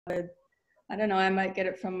I don't know, I might get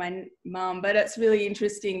it from my mum, but it's really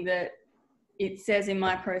interesting that it says in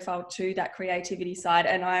my profile too, that creativity side.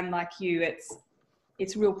 And I'm like you,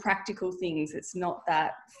 it's real practical things. It's not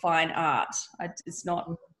that fine art. That's not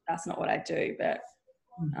what I do, but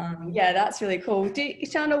yeah, that's really cool.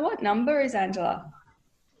 Shanda, what number is Angela?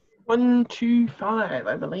 125,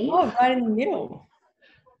 I believe. Oh, right in the middle.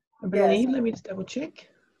 I believe. Yes. Let me just double check.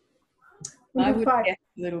 I would get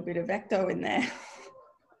a little bit of ecto in there.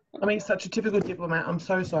 I mean, such a typical diplomat. I'm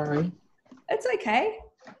so sorry. It's okay.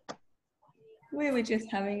 We were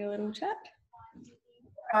just having a little chat.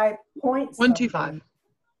 125.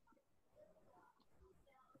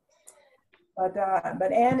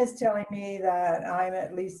 But Anne is telling me that I'm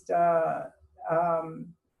at least 40%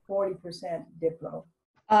 Diplo.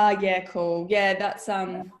 Yeah, cool. Yeah, that's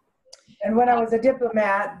And when I was a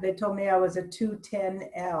diplomat, they told me I was a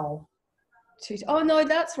 210L. Oh no,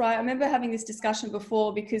 that's right. I remember having this discussion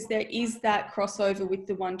before because there is that crossover with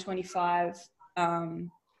the 125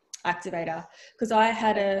 activator. Because I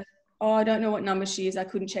had I don't know what number she is. I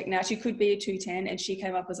couldn't check now. She could be a 210 and she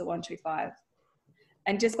came up as a 125.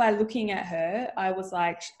 And just by looking at her, I was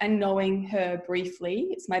like, and knowing her briefly,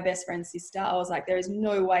 it's my best friend's sister, I was like, there is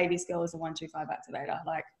no way this girl is a 125 activator.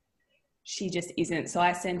 Like, she just isn't. So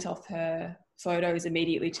I sent off her photos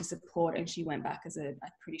immediately to support, and she went back as I'm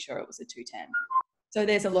pretty sure it was a 210. So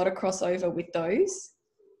there's a lot of crossover with those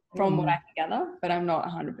from what I can gather, but I'm not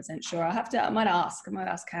 100% sure. I might ask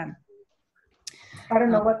Cam. I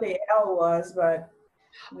don't know what the L was, but...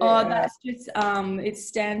 Oh, that's just,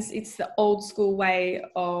 it's the old school way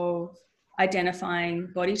of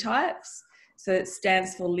identifying body types. So it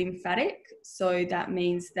stands for lymphatic. So that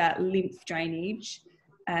means that lymph drainage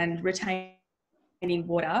and retaining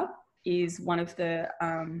water is one of the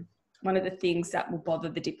things that will bother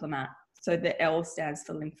the diplomat. So the L stands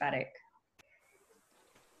for lymphatic.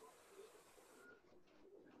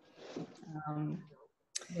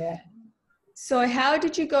 Yeah. So how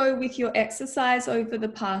did you go with your exercise over the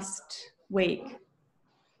past week?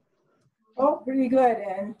 Oh, pretty good.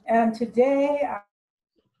 And today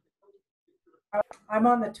I'm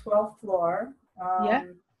on the 12th floor. Yeah.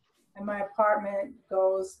 And my apartment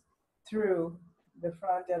goes through the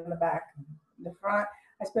front and the back. The front,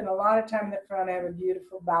 I spend a lot of time in the front. I have a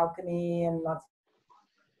beautiful balcony and lots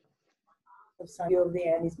of sun, view of the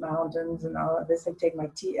Andes Mountains and all of this. I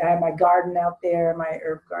have my garden out there, my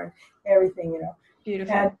herb garden, everything, you know.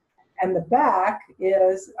 Beautiful. And the back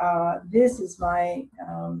is, this is my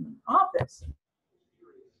office.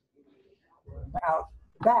 Out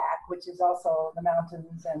back, which is also the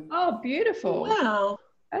mountains. And oh, beautiful. Wow.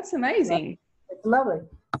 That's amazing. It's lovely.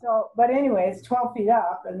 So, but anyway, it's 12 feet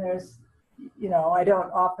up and there's, you know, I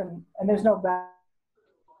don't often, and there's no back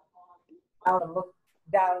out and look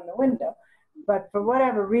down in the window. But for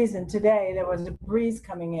whatever reason, today there was a breeze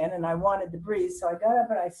coming in and I wanted the breeze. So I got up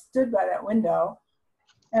and I stood by that window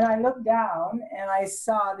and I looked down and I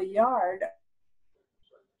saw the yard.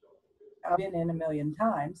 I've been in a million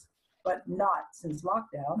times, but not since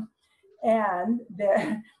lockdown. And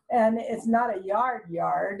it's not a yard.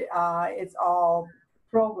 It's all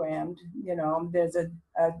programmed. You know, there's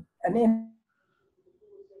an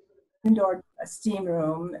indoor steam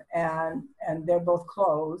room and they're both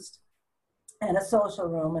closed, and a social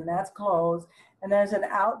room, and that's closed. And there's an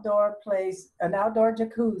outdoor place, an outdoor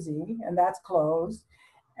jacuzzi, and that's closed.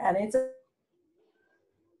 And it's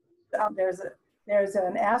there's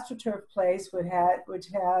an AstroTurf place which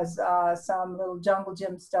has some little jungle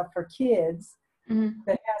gym stuff for kids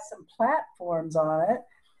that has some platforms on it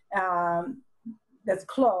that's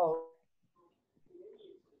closed.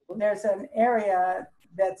 There's an area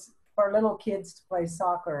that's for little kids to play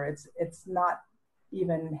soccer. It's not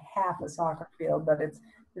even half a soccer field, but it's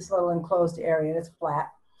this little enclosed area. It's flat.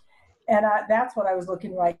 And that's what I was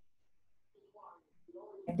looking right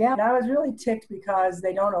down. And I was really ticked because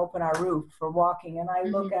they don't open our roof for walking. And I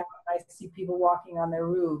look out and I see people walking on their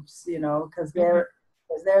roofs, you know, because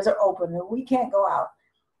theirs are open and we can't go out.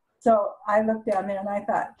 So I looked down there and I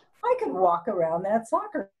thought, I could walk around that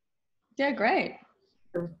soccer. Yeah, great.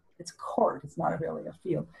 It's court. It's not really a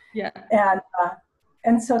field. Yeah.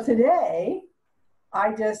 And so today,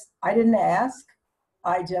 I didn't ask.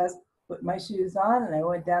 I just put my shoes on and I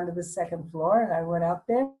went down to the second floor and I went out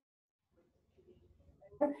there.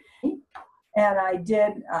 And I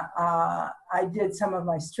did some of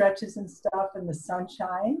my stretches and stuff in the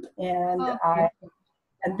sunshine, and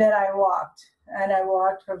then I walked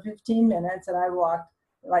for 15 minutes, and I walked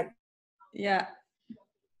like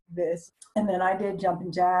this, and then I did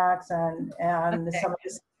jumping jacks and some of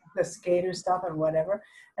the skater stuff and whatever,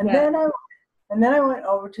 and then I went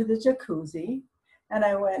over to the jacuzzi, And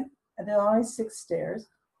I went, and there are only 6 stairs.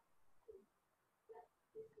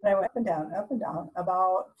 And I went up and down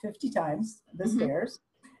about 50 times the stairs.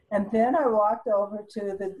 And then I walked over to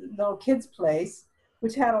the little kids' place,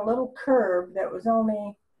 which had a little curb that was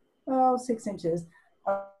only, 6 inches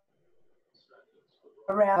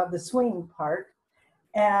around the swing part.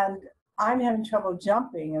 And I'm having trouble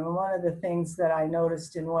jumping. And one of the things that I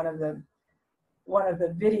noticed in one of the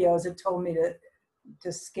videos, it told me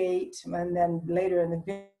to skate, and then later in the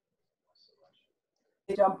video,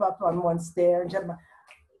 jump up on one stair and jump.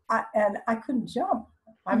 And I couldn't jump.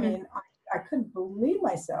 I mean, I couldn't believe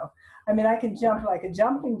myself. I mean, I could jump like a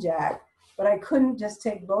jumping jack, but I couldn't just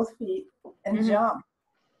take both feet and jump.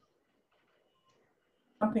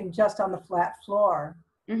 Jumping just on the flat floor.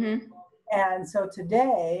 And so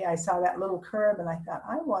today I saw that little curb and I thought,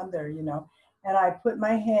 I wonder, you know, and I put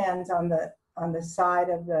my hands on the side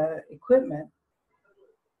of the equipment.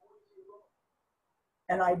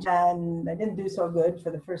 And I didn't do so good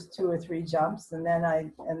for the first 2 or 3 jumps, and then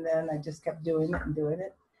I just kept doing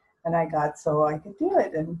it, and I got so I could do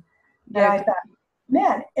it, and I thought,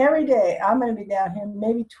 man, every day I'm going to be down here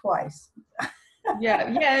maybe twice.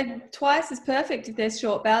 yeah, twice is perfect if there's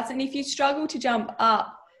short bouts, and if you struggle to jump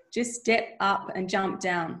up, just step up and jump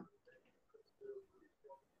down,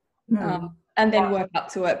 and then work up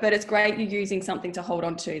to it. But it's great you're using something to hold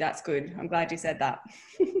on to. That's good. I'm glad you said that.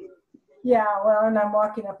 Yeah, well, and I'm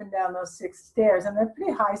walking up and down those 6 stairs, and they're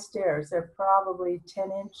pretty high stairs. They're probably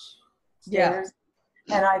 10-inch stairs.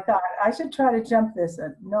 Yeah. And I thought, I should try to jump this.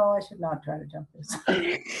 And no, I should not try to jump this.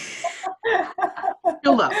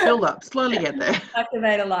 Build up, slowly get there.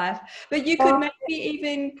 Activate a life. But you could maybe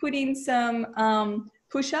even put in some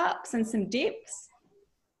push-ups and some dips.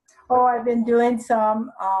 Oh, I've been doing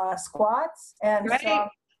some squats and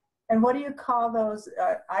and what do you call those?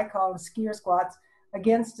 I call them skier squats.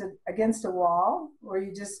 Against a wall, where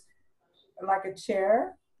you just like a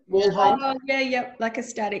chair. Wall hold. Oh yeah, like a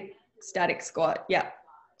static squat. Yeah.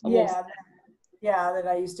 That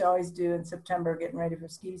I used to always do in September, getting ready for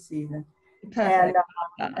ski season. Perfect.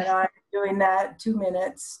 And I'm doing that 2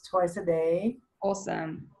 minutes twice a day.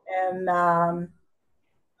 Awesome. And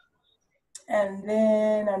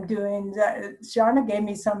then I'm doing. Shauna gave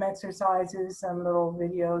me some exercises, some little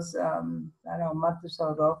videos. I don't know, a month or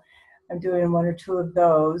so ago. I'm doing 1 or 2 of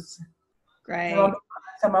those. Great.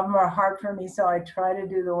 Some of them are hard for me, so I try to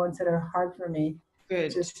do the ones that are hard for me.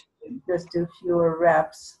 Good. Just do fewer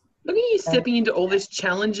reps. Look at you stepping into all this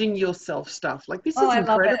challenging yourself stuff. Like, this is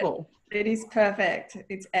incredible. It is perfect.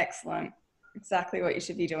 It's excellent. Exactly what you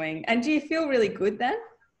should be doing. And do you feel really good then?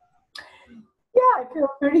 Yeah, I feel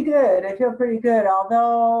pretty good.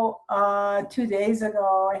 Although 2 days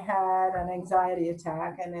ago I had an anxiety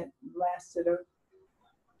attack, and it lasted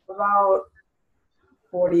about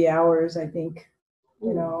 40 hours, I think.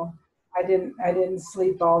 You know, I didn't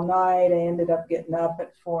sleep all night. I ended up getting up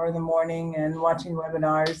at 4 a.m. and watching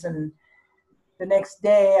webinars. And the next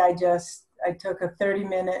day I took a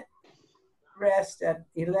 30-minute rest at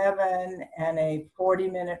 11 and a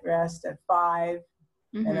 40-minute rest at 5.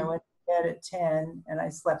 And I went to bed at 10, and I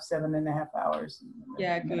slept 7.5 hours.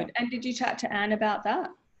 Yeah, good. And did you chat to Anne about that?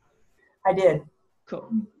 I did.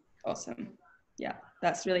 Cool. Awesome. Yeah,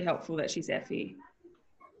 that's really helpful that she's there for you.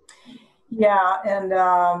 Yeah, and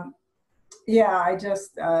I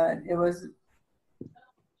just it was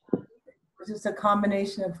just a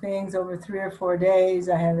combination of things over 3 or 4 days.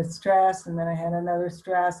 I had a stress, and then I had another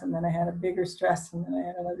stress, and then I had a bigger stress, and then I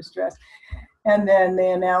had another stress, and then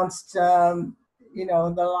they announced the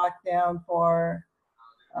lockdown for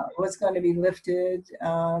was going to be lifted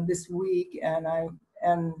this week, and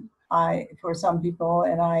I for some people,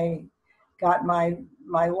 and I got my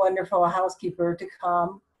wonderful housekeeper to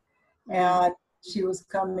come, and she was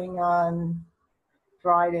coming on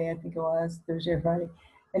Friday, I think it was Thursday or Friday.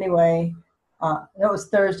 Anyway, it was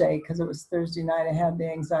Thursday, because it was Thursday night I had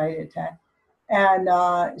the anxiety attack, and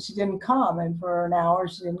she didn't come. And for an hour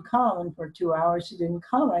she didn't come, and for 2 hours she didn't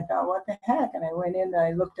come. I thought, what the heck? And I went in and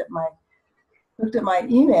I looked at my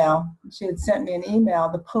email. She had sent me an email.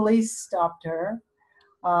 The police stopped her.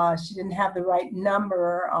 She didn't have the right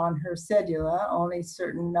number on her cedula. Only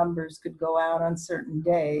certain numbers could go out on certain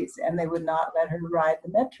days, and they would not let her ride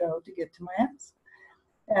the metro to get to my house.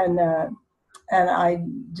 And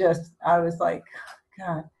I was like,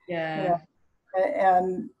 God. Yeah.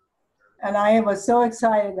 And I was so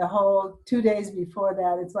excited the whole 2 days before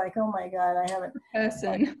that. It's like, oh my God, I haven't.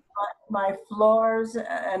 Person. My floors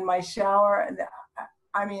and my shower.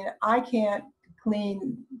 I mean, I can't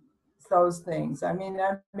clean those things. I mean,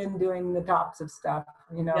 I've been doing the tops of stuff,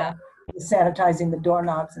 sanitizing the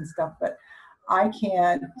doorknobs and stuff, but I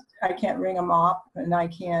can't ring a mop, and I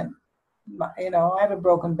can't, I have a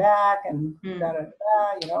broken back and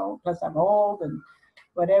plus I'm old and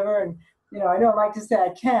whatever. And, I don't like to say I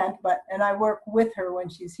can't, and I work with her when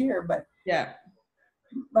she's here, but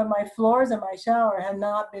my floors in my shower had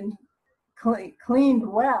not been cleaned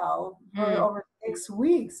well for over 6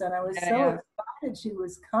 weeks. And I was so excited she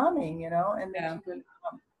was coming, and then she couldn't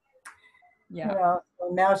come. So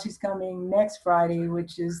now she's coming next Friday,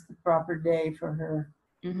 which is the proper day for her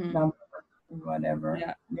number or whatever.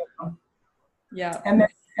 And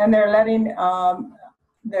they're letting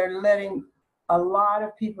a lot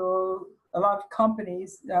of people, a lot of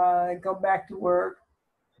companies go back to work,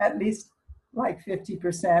 at least like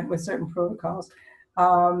 50% with certain protocols,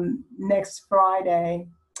 next Friday,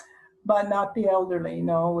 but not the elderly.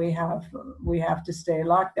 No, we have to stay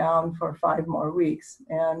locked down for 5 more weeks.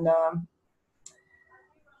 And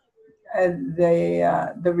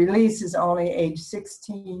the release is only age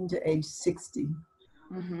 16 to age 60.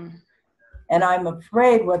 And I'm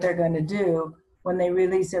afraid what they're going to do when they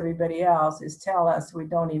release everybody else is tell us we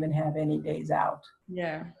don't even have any days out.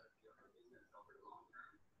 And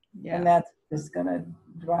that's just going to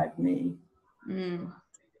drive me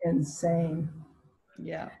insane.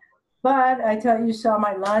 But I tell you, saw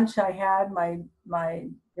my lunch I had, my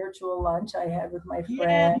virtual lunch I had with my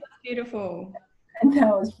friend. Beautiful. And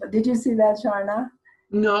did you see that, Sharna?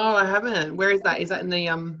 No, I haven't. Where is that? Is that in the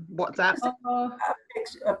WhatsApp?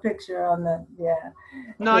 A picture on the,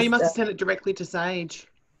 No, you must have sent it directly to Sage.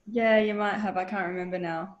 Yeah, you might have. I can't remember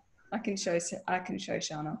now. I can show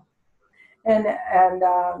Shana. And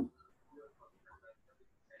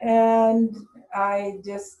I've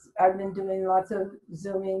been doing lots of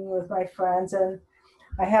Zooming with my friends, and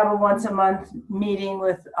I have a once a month meeting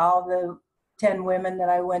with all the 10 women that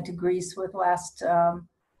I went to Greece with last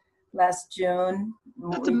June.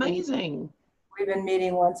 That's amazing. We've been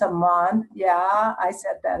meeting once a month. Yeah, I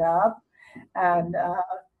set that up. And,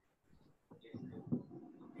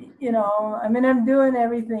 I'm doing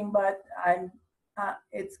everything, but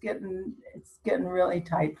it's getting really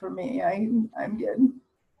tight for me. I'm getting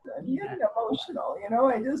emotional,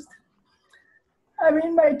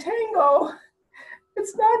 my tango,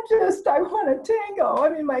 it's not just I want a tango.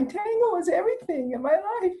 My tango was everything in my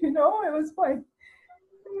life, it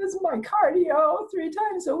was my cardio 3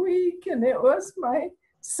 times a week, and it was my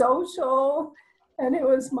social, and it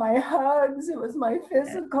was my hugs, it was my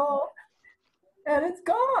physical, and it's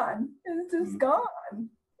gone. It's just gone.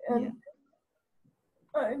 And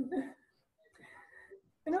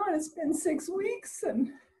and it's been 6 weeks,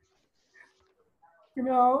 and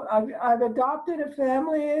I've adopted a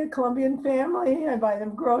family, a Colombian family. I buy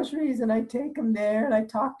them groceries and I take them there and I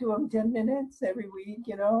talk to them 10 minutes every week,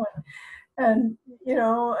 and I'm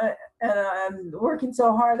working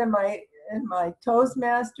so hard in my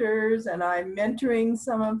Toastmasters, and I'm mentoring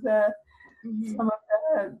some of the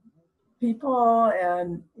people,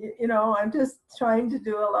 and I'm just trying to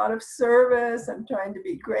do a lot of service. I'm trying to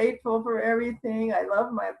be grateful for everything. I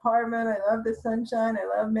love my apartment, I love the sunshine, I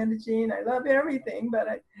love Medellin, I love everything,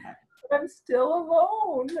 but I'm still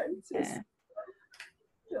alone. I'm just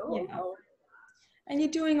still alone. And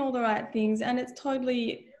you're doing all the right things, and it's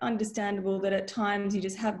totally understandable that at times you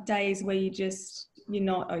just have days where you're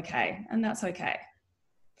not okay, and that's okay.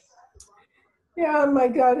 Yeah, my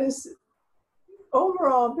gut is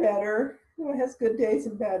overall better. It has good days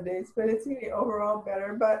and bad days, but it's overall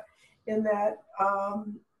better. But in that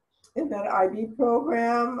IB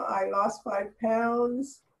program, I lost 5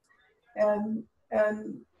 pounds, and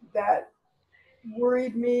that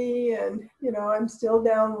worried me. And I'm still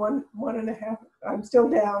down one and a half. I'm still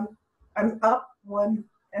down. I'm up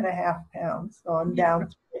 1.5 pounds, so I'm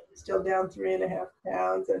still down 3.5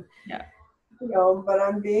 pounds, and but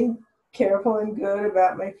I'm being careful and good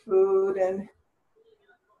about my food, and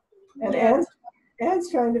Anne's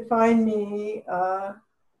trying to find me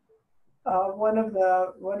one of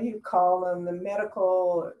the, what do you call them, the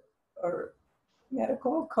medical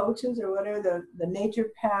coaches or whatever, the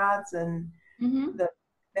naturopaths and the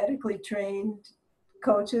medically trained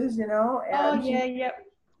coaches, And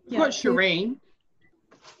What, Shireen?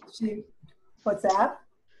 What's that?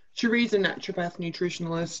 Shireen's a naturopath,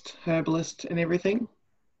 nutritionalist, herbalist, and everything.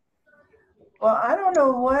 Well, I don't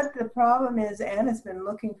know what the problem is. Anna's been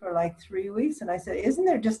looking for like 3 weeks, and I said, isn't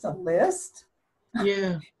there just a list?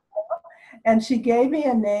 Yeah. And she gave me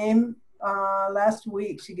a name last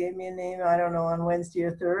week. She gave me a name, I don't know, on Wednesday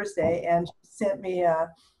or Thursday, and she sent me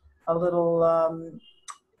a little,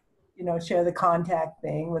 share the contact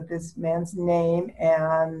thing with this man's name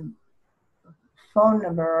and phone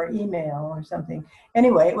number or email or something.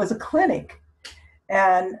 Anyway, it was a clinic.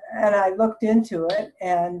 And I looked into it,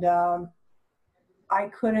 and I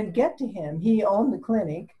couldn't get to him. He owned the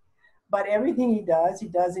clinic, but everything he does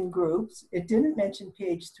in groups. It didn't mention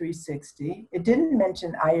PH 360. It didn't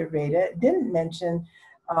mention Ayurveda. It didn't mention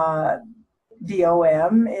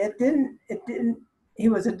DOM. It didn't.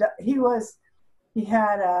 He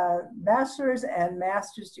had a bachelor's and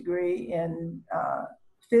master's degree in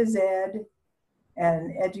phys ed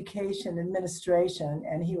and education administration,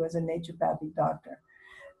 and he was a naturopathic doctor.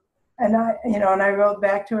 And I wrote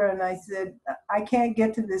back to her and I said, I can't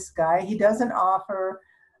get to this guy. He doesn't offer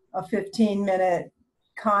a 15-minute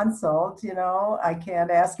consult. I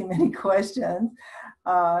can't ask him any questions.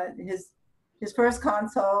 His first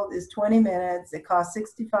consult is 20 minutes. It costs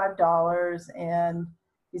 $65, and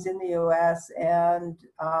he's in the US, and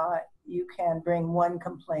you can bring one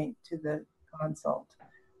complaint to the consult.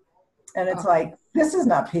 And it's like, this is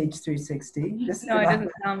not page 360. No, it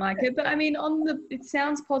doesn't sound like it. But I mean, it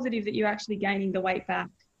sounds positive that you're actually gaining the weight back.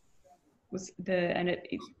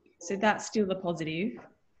 So that's still a positive.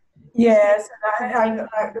 Yes, and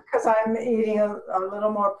because I'm eating a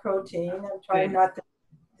little more protein. I'm trying not to,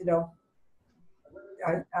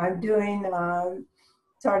 I'm doing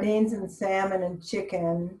sardines and salmon and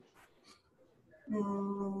chicken.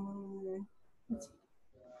 It's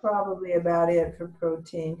probably about it for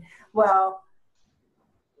protein. Well,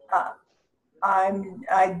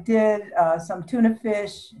 I did some tuna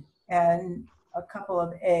fish and a couple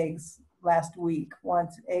of eggs last week.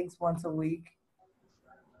 Eggs once a week.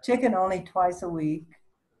 Chicken only twice a week.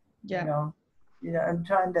 Yeah. I'm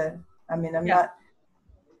trying to. I'm not.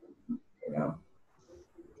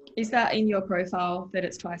 Is that in your profile that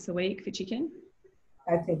it's twice a week for chicken?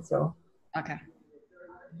 I think so. Okay.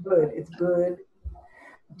 Good. It's good.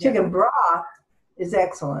 Chicken broth is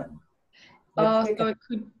excellent. So it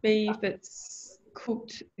could be if it's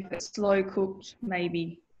cooked, if it's slow cooked,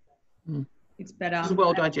 maybe it's better. It's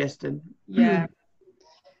well digested. Yeah.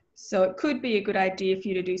 So it could be a good idea for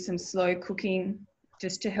you to do some slow cooking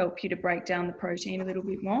just to help you to break down the protein a little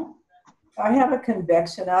bit more. I have a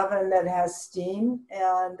convection oven that has steam,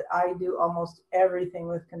 and I do almost everything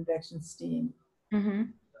with convection steam. Mm-hmm.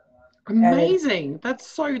 Amazing. That's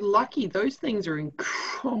so lucky. Those things are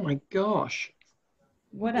oh my gosh.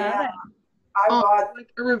 What are they? I bought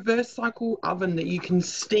like a reverse cycle oven that you can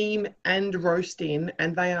steam and roast in,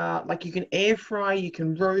 and they are like, you can air fry, you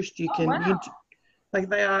can roast,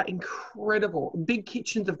 they are incredible. Big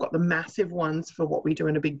kitchens have got the massive ones for what we do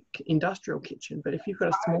in a big industrial kitchen, but if you've got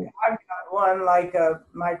a small, I've got one like a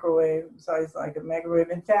microwave size, like a microwave.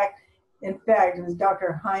 In fact, it was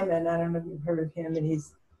Dr. Hyman. I don't know if you've heard of him, and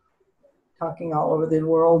he's talking all over the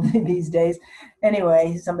world these days. Anyway,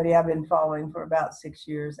 he's somebody I've been following for about 6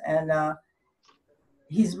 years, and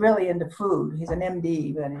he's really into food. He's an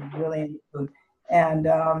MD, but he's really into food. And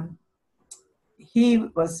he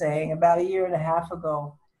was saying about a year and a half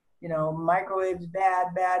ago, microwaves bad,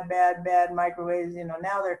 microwaves,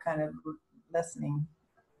 now they're kind of lessening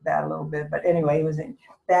that a little bit. But anyway, he was in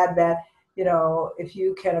bad. If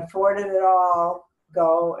you can afford it at all,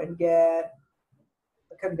 go and get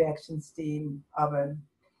a convection steam oven.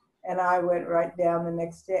 And I went right down the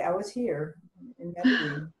next day. I was here in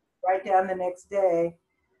Medellin, right down the next day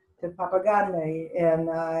to Papagane, and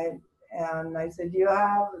I said, "Do you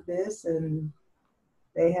have this?" And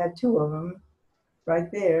they had 2 of them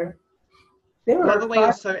right there. I love the way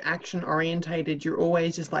you're so action orientated. You're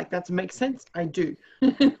always just like, that makes sense. I do.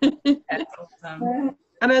 That's awesome.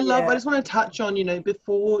 And I just want to touch on,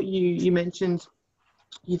 before you mentioned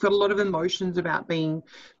you've got a lot of emotions about being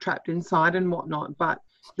trapped inside and whatnot, but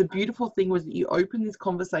the beautiful thing was that you opened this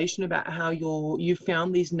conversation about how you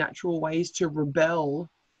found these natural ways to rebel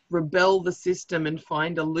the system and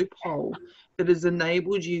find a loophole that has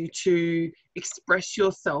enabled you to express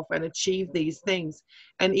yourself and achieve these things.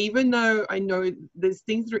 And even though I know there's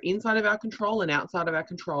things that are inside of our control and outside of our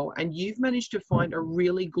control, and you've managed to find a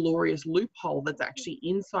really glorious loophole that's actually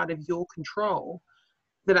inside of your control,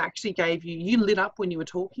 that actually gave you lit up when you were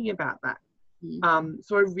talking about that.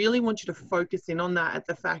 So I really want you to focus in on that, at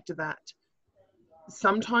the fact that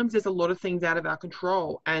sometimes there's a lot of things out of our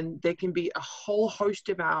control, and there can be a whole host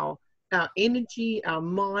of our energy, our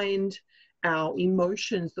mind, our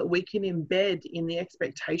emotions that we can embed in the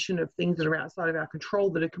expectation of things that are outside of our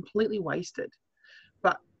control that are completely wasted.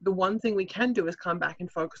 But the one thing we can do is come back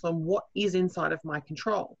and focus on what is inside of my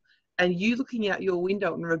control. And you looking out your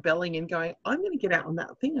window and rebelling and going, I'm going to get out on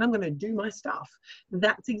that thing and I'm going to do my stuff.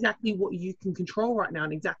 That's exactly what you can control right now,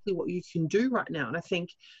 and exactly what you can do right now. And I think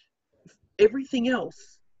everything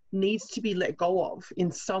else needs to be let go of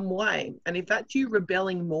in some way. And if that's you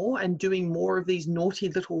rebelling more and doing more of these naughty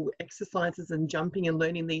little exercises and jumping and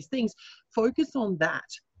learning these things, focus on that.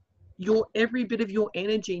 Every bit of your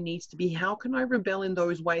energy needs to be, how can I rebel in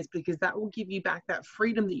those ways? Because that will give you back that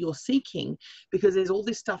freedom that you're seeking, because there's all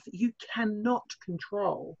this stuff that you cannot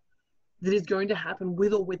control that is going to happen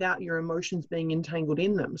with or without your emotions being entangled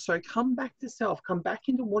in them. So come back to self, come back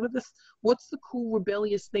into what's the cool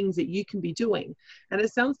rebellious things that you can be doing. And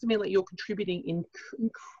it sounds to me like you're contributing in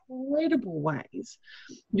incredible ways.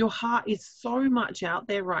 Your heart is so much out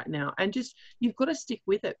there right now, and just, you've got to stick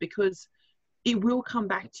with it, because it will come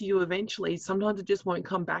back to you eventually. Sometimes it just won't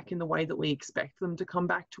come back in the way that we expect them to come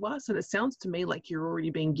back to us. And it sounds to me like you're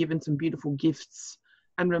already being given some beautiful gifts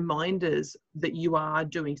and reminders that you are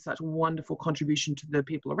doing such wonderful contribution to the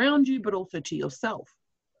people around you, but also to yourself.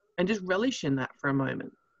 And just relish in that for a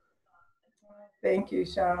moment. Thank you,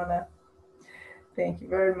 Shauna. Thank you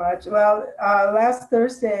very much. Well, last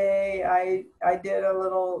Thursday, I did a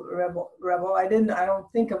little rebel. I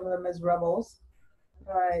don't think of them as rebels.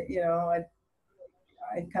 You know,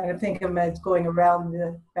 I kind of think of them as going around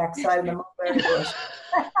the backside of the mulberry bush.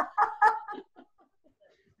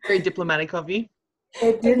 Very diplomatic of you.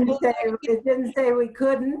 It didn't say we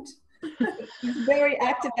couldn't. It's very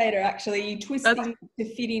activator, actually. You twist things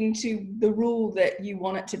to fit into the rule that you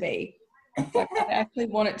want it to be. So I actually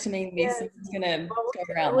want it to mean this. I'm just going to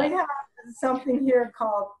go around we that. have something here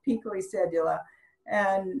called pico y cédula,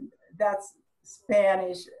 and that's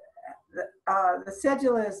Spanish. The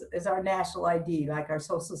cédula is our national ID, like our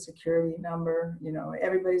social security number. You know,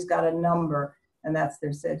 everybody's got a number, and that's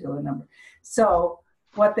their cédula number. So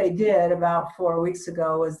what they did about 4 weeks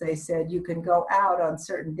ago was they said you can go out on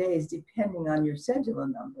certain days depending on your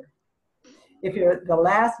cédula number. If the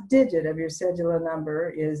last digit of your cédula number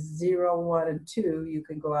is 0, 1, and 2, you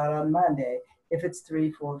can go out on Monday. If it's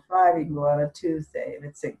 3, 4, 5, you can go out on Tuesday. If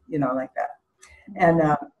it's, you know, like that.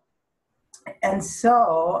 And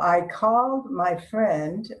so I called my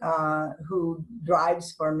friend who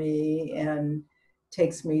drives for me and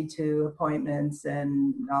takes me to appointments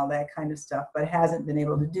and all that kind of stuff, but hasn't been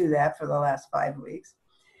able to do that for the last 5 weeks.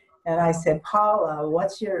 And I said, Paula,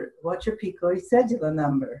 what's your pico y cédula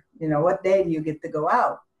number? You know, what day do you get to go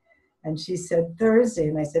out? And she said, Thursday.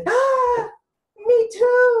 And I said, me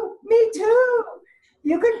too, me too.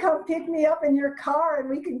 You can come pick me up in your car and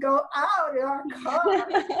we can go out in our car,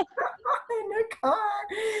 in the car.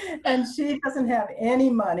 And she doesn't have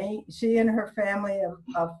any money. She and her family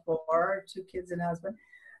of 4, 2 kids and husband,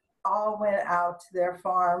 all went out to their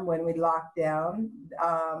farm when we locked down.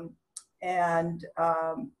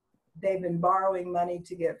 They've been borrowing money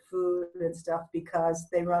to get food and stuff because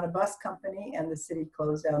they run a bus company and the city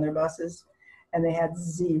closed down their buses and they had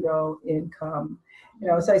 0 income. You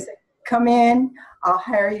know, so I said, come in, I'll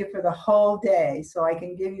hire you for the whole day so I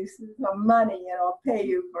can give you some money and I'll pay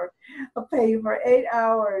you for 8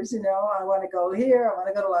 hours. You know, I want to go here, I want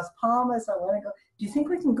to go to Las Palmas, I want to go. Do you think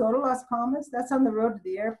we can go to Las Palmas? That's on the road to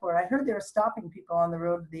the airport. I heard they were stopping people on the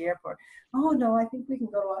road to the airport. Oh no, I think we can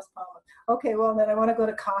go to Las Palmas. Okay, well then I want to go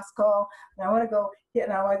to Costco and I want to go here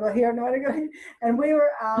and I want to go here and I want to go here. And we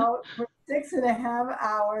were out for 6.5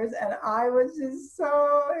 hours and I was just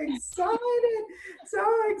so excited.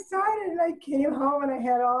 And I came home and I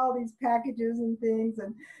had all these packages and things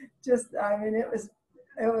and just, I mean, it was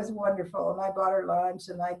wonderful. And I bought her lunch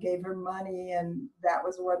and I gave her money and that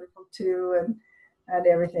was wonderful too. And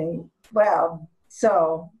everything. Well,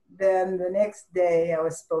 so then the next day I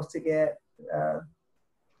was supposed to get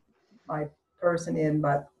my person in,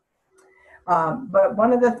 but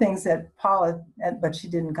one of the things that Paula, but she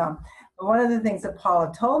didn't come. But one of the things that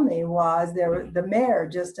Paula told me was the mayor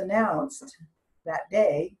just announced that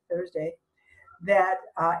day, Thursday, that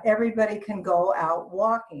everybody can go out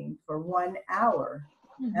walking for 1 hour.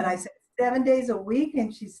 Mm-hmm. And I said, 7 days a week?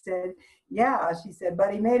 And she said, yeah. She said,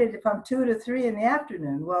 but he made it from 2 to 3 in the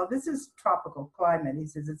afternoon. Well, this is tropical climate. He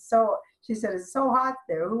says, she said, it's so hot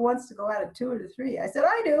there. Who wants to go out at 2 to 3? I said,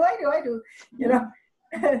 I do. You know?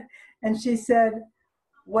 And she said,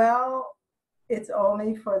 well, it's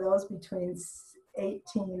only for those between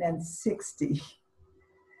 18 and 60.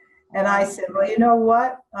 And I said, well, you know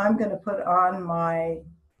what? I'm going to put on my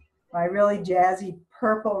really jazzy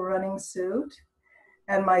purple running suit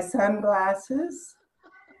and my sunglasses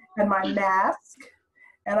and my mask,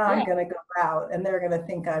 and I'm going to go out, and they're going to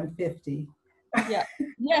think I'm 50. Yeah.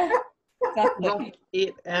 Exactly. Rock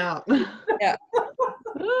it out. Yeah.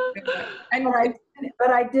 But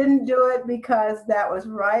I didn't do it because that was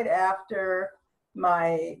right after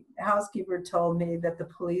my housekeeper told me that the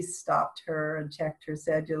police stopped her and checked her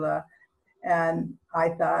cédula. And I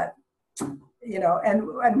thought, you know,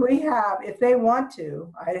 and we have, if they want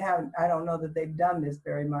to, I don't know that they've done this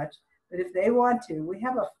very much, but if they want to, we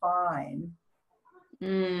have a fine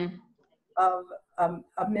of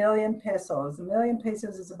 $1 million pesos. $1 million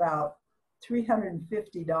pesos is about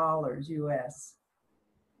 $350 US.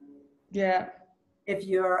 Yeah. If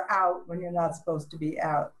you're out when you're not supposed to be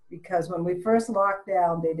out, because when we first locked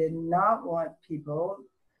down, they did not want people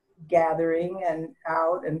gathering and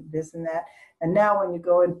out and this and that. And now when you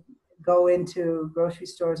go into grocery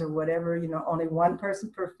stores or whatever, you know, only one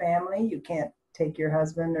person per family. You can't take your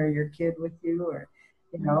husband or your kid with you, or,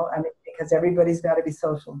 you know, I mean, because everybody's got to be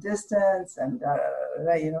social distance and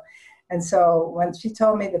you know. And so when she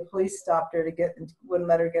told me the police stopped her wouldn't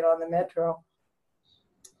let her get on the metro,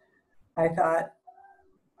 I thought,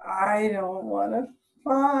 I don't want to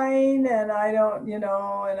fine, and I don't, you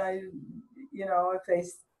know, and I, you know, if they,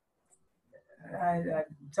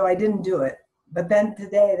 so I didn't do it. But then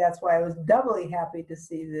today, that's why I was doubly happy to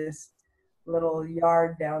see this little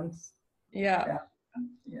yard down. Yeah.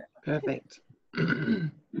 Yeah. Perfect.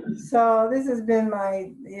 So this has been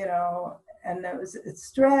my, you know, and it's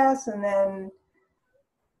stress, and then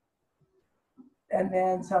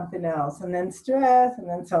something else, and then stress, and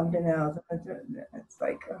then something else. It's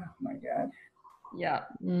like, oh my God. Yeah.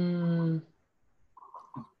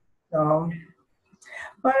 So,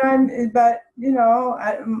 but you know,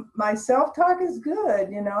 my self-talk is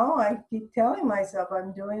good. You know, I keep telling myself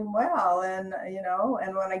I'm doing well, and you know,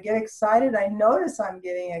 and when I get excited, I notice I'm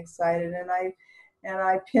getting excited, and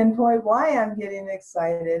I pinpoint why I'm getting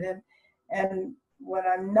excited, and when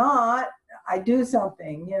I'm not, I do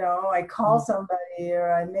something. You know, I call somebody,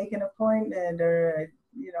 or I make an appointment, or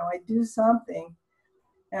you know, I do something,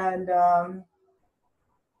 and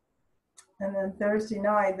then Thursday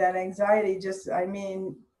night, that anxiety just, I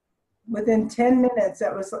mean, within 10 minutes,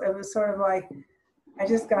 it was sort of like, I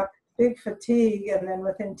just got big fatigue. And then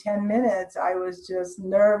within 10 minutes, I was just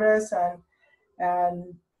nervous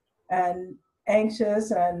and anxious.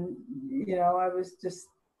 And, you know, I was just,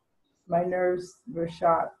 my nerves were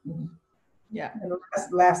shot. Yeah. And it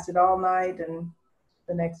lasted all night and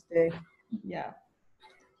the next day. Yeah.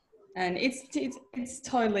 And it's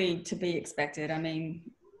totally to be expected. I mean,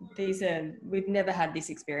 we've never had this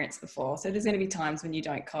experience before, so there's going to be times when you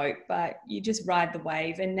don't cope, but you just ride the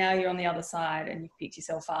wave, and now you're on the other side and you've picked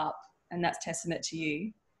yourself up, and that's testament to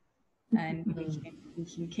you, and we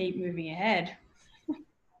can keep moving ahead.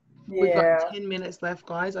 Yeah. We've got 10 minutes left,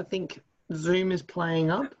 guys. I think Zoom is playing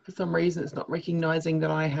up. For some reason, it's not recognizing that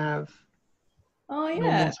I have. Oh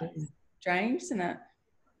yeah, strange, isn't it?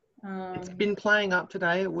 It's been playing up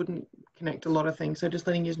today. It wouldn't connect a lot of things, so just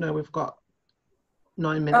letting you know we've got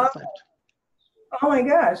 9 minutes left. Oh my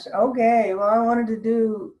gosh. Okay. Well, I wanted to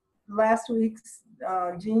do last week's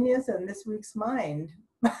Genius and this week's Mind.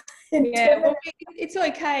 Yeah, well, it's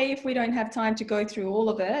okay if we don't have time to go through all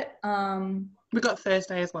of it. We've got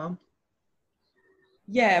Thursday as well.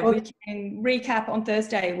 Yeah, we can recap on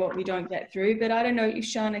Thursday what we don't get through, but I don't know if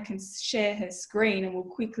Shana can share her screen and we'll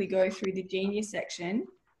quickly go through the Genius section.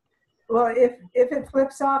 Well, if it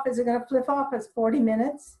flips off, is it going to flip off as 40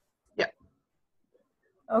 minutes? Yeah.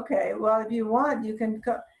 Okay. Well, if you want, you can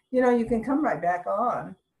you can come right back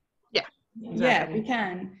on. Yeah. Exactly. Yeah, we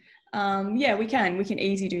can. Yeah, we can. We can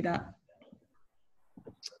easily do that.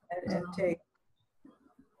 And take.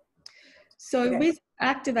 So okay. with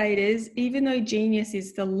activators, even though Genius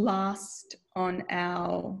is the last on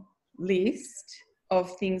our list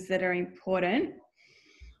of things that are important,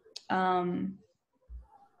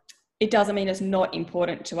 it doesn't mean it's not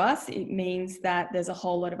important to us. It means that there's a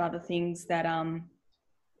whole lot of other things that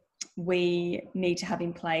we need to have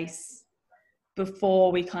in place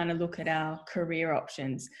before we kind of look at our career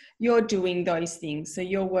options. You're doing those things. So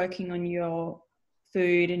you're working on your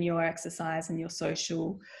food and your exercise and your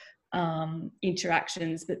social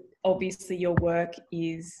interactions, but obviously your work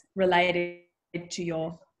is related to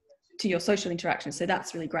your social interactions. So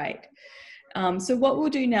that's really great. So what we'll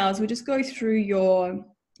do now is we'll just go through your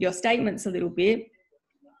statements a little bit,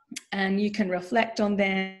 and you can reflect on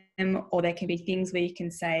them, or there can be things where you can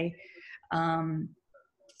say,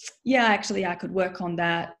 yeah, actually I could work on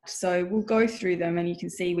that. So we'll go through them and you can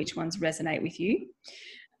see which ones resonate with you.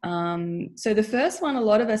 So the first one, a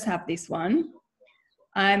lot of us have this one.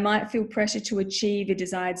 I might feel pressure to achieve a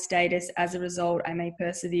desired status. As a result, I may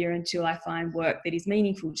persevere until I find work that is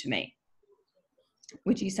meaningful to me.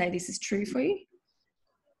 Would you say this is true for you?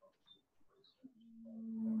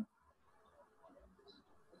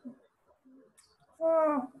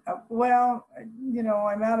 Well, you know,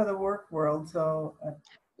 I'm out of the work world, so.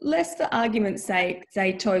 Less for argument's sake,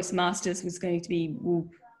 say Toastmasters was going to be, we'll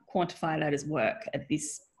quantify that as work at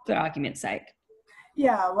this for argument's sake.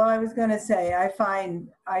 Yeah, well, I was going to say, I find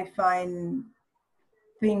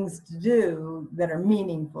things to do that are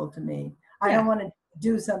meaningful to me. I don't want to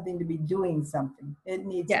do something to be doing something. It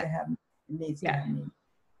needs to have meaning.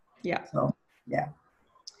 Yeah. So, yeah.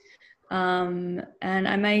 And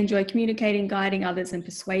I may enjoy communicating, guiding others, and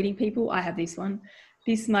persuading people. I have this one.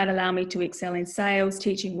 This might allow me to excel in sales,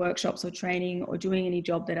 teaching workshops or training, or doing any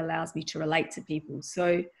job that allows me to relate to people.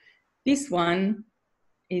 So this one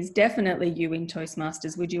is definitely you in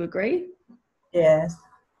Toastmasters. Would you agree? Yes.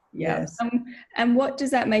 Yeah. Yes. And what does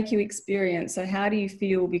that make you experience? So how do you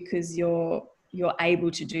feel because you're able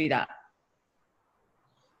to do that?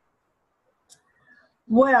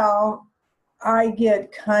 Well, I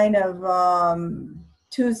get kind of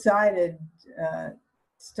two-sided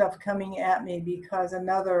stuff coming at me, because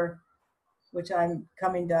another, which I'm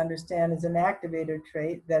coming to understand is an activator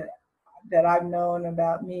trait that I've known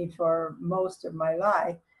about me for most of my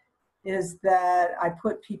life, is that I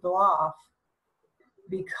put people off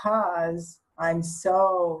because I'm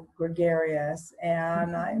so gregarious,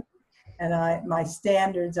 and my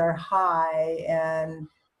standards are high, and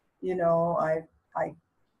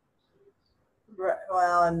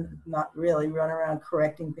well, and not really run around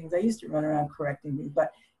correcting things. I used to run around correcting things,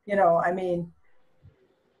 but I mean,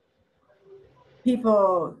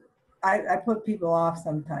 I put people off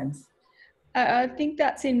sometimes. I think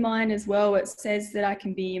that's in mine as well. It says that I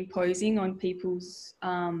can be imposing on people's,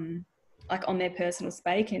 like on their personal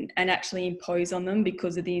space, and actually impose on them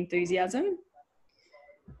because of the enthusiasm.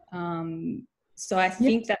 So I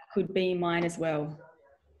think that could be mine as well.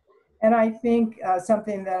 And I think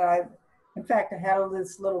something that in fact, I had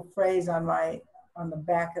this little phrase on the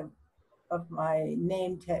back of my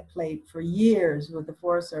name plate for years with the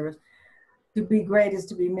Forest Service: to be great is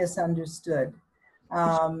to be misunderstood,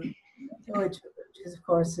 which is, of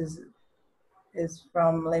course, is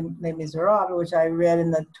from Les Miserables, which I read in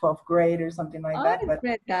the 12th grade or something like that. I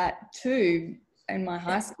read that too in my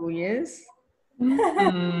high school years.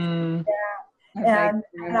 Yeah. And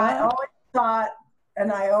I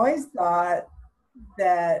always thought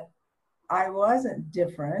that I wasn't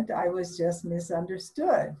different. I was just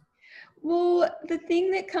misunderstood. Well, the thing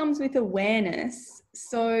that comes with awareness,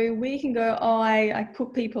 so we can go, oh, I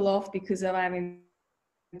put people off because I'm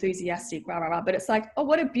enthusiastic, blah, blah, blah. But it's like, oh,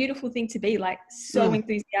 what a beautiful thing to be, like so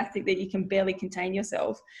enthusiastic that you can barely contain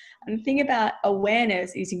yourself. And the thing about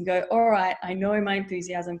awareness is you can go, all right, I know my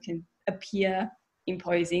enthusiasm can appear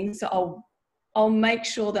imposing, so I'll make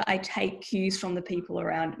sure that I take cues from the people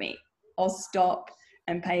around me. I'll stop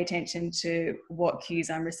and pay attention to what cues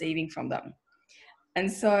I'm receiving from them.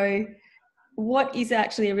 And so what is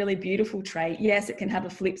actually a really beautiful trait, yes, it can have a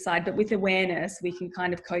flip side, but with awareness, we can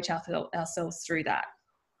kind of coach ourselves through that.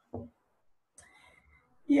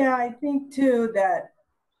 Yeah, I think too that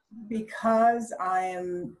because I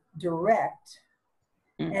am direct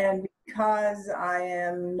and because I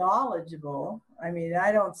am knowledgeable, I mean,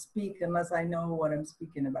 I don't speak unless I know what I'm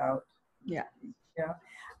speaking about. Yeah. Yeah.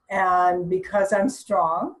 And because I'm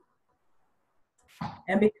strong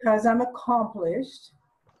and because I'm accomplished,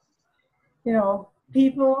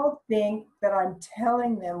 people think that I'm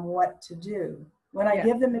telling them what to do. When I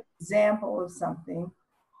give them an example of something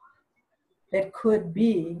that could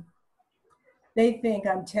be, they think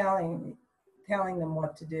I'm telling them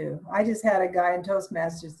what to do. I just had a guy in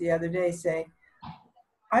Toastmasters the other day say,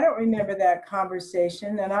 I don't remember that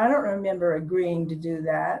conversation, and I don't remember agreeing to do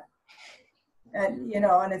that. And,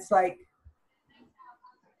 and it's like,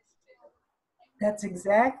 that's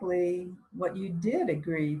exactly what you did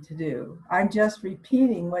agree to do. I'm just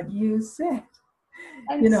repeating what you said.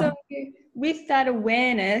 And so with that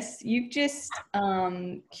awareness, you've just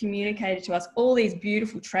communicated to us all these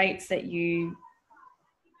beautiful traits that you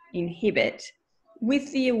inhibit.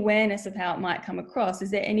 With the awareness of how it might come across,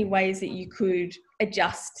 is there any ways that you could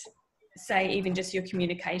adjust, say, even just your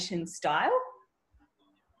communication style?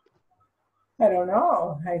 I don't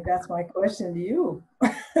know. That's my question to you.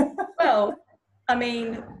 Well, I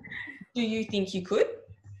mean, do you think you could?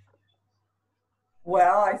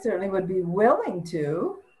 Well, I certainly would be willing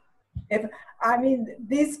to.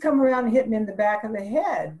 These come around and hit me in the back of the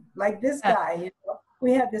head. Like this guy,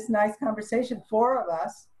 we had this nice conversation, 4 of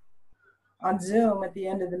us, on Zoom at the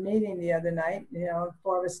end of the meeting the other night.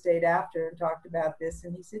 4 of us stayed after and talked about this.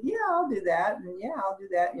 And he said, yeah, I'll do that. And yeah, I'll do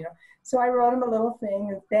that. So I wrote him a little thing.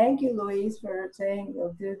 And thank you, Louise, for saying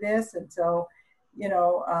you'll do this. And so,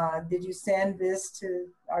 did you send this to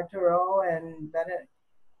Arturo?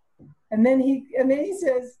 And then he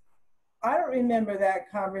says, I don't remember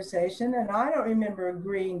that conversation, and I don't remember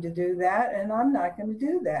agreeing to do that, and I'm not going to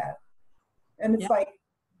do that. And it's like,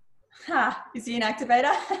 Ha, is he an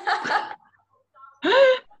activator?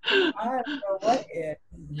 I don't know what is.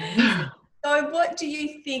 So what do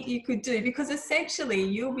you think you could do? Because essentially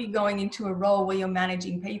you'll be going into a role where you're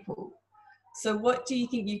managing people. So what do you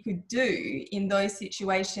think you could do in those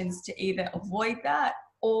situations to either avoid that,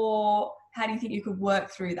 or how do you think you could work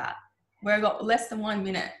through that? We've got less than 1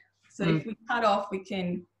 minute. So if we cut off, we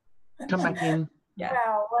can come back in. Yeah.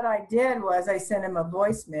 Well, what I did was I sent him a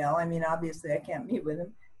voicemail. I mean, obviously I can't meet with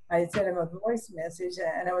him. I sent him a voice message,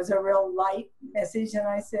 and it was a real light message. And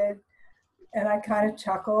I said, and I kind of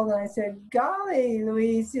chuckled, and I said, golly,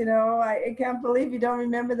 Louise, you know, I can't believe you don't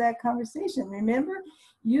remember that conversation. Remember,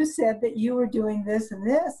 you said that you were doing this and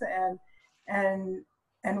this,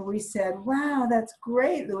 and we said, wow, that's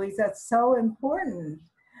great, Louise. That's so important.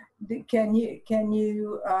 Can you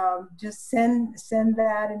just send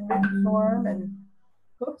that in written form? And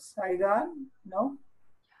oops, are you gone? No?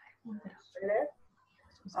 Are you there?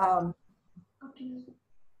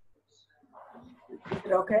 Is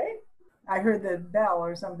it okay? I heard the bell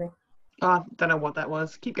or something. Don't know what that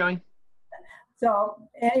was. Keep going. So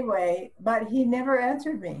anyway, but he never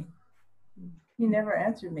answered me. He never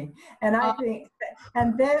answered me. And I think,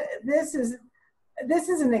 and this is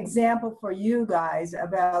an example for you guys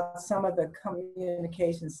about some of the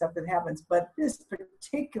communication stuff that happens, but this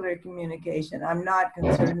particular communication I'm not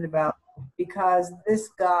concerned about, because this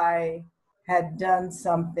guy had done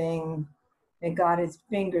something and got his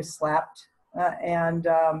finger slapped and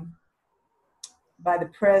by the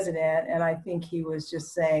president, and I think he was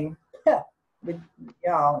just saying, with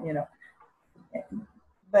y'all, you know.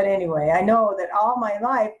 But anyway, I know that all my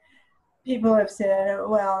life people have said,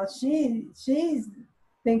 well, she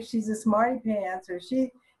thinks she's a smarty pants, or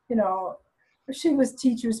she, you know, or she was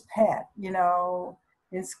teacher's pet, you know,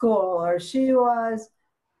 in school, or she was